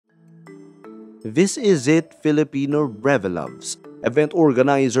This is it, Filipino REVELUVs. Event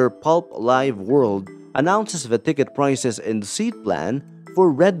organizer PULP Live World announces the ticket prices and seat plan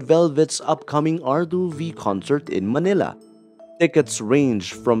for Red Velvet's upcoming R2V concert in Manila. Tickets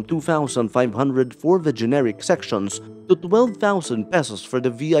range from 2,500 for the generic sections to 12,000 pesos for the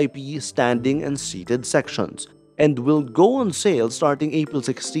VIP standing and seated sections, and will go on sale starting April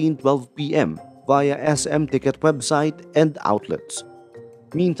 16, 12 p.m. via SM Ticket website and outlets.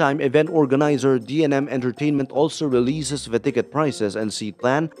 Meantime, event organizer DNM Entertainment also releases the ticket prices and seat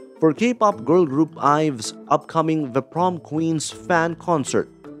plan for K-pop girl group IVE's upcoming The Prom Queens fan concert.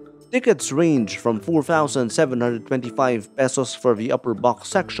 Tickets range from 4,725 pesos for the upper box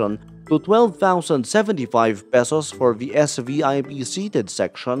section to 12,075 pesos for the SVIP seated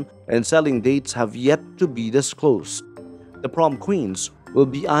section, and selling dates have yet to be disclosed. The Prom Queens will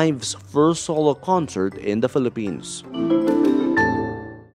be IVE's first solo concert in the Philippines.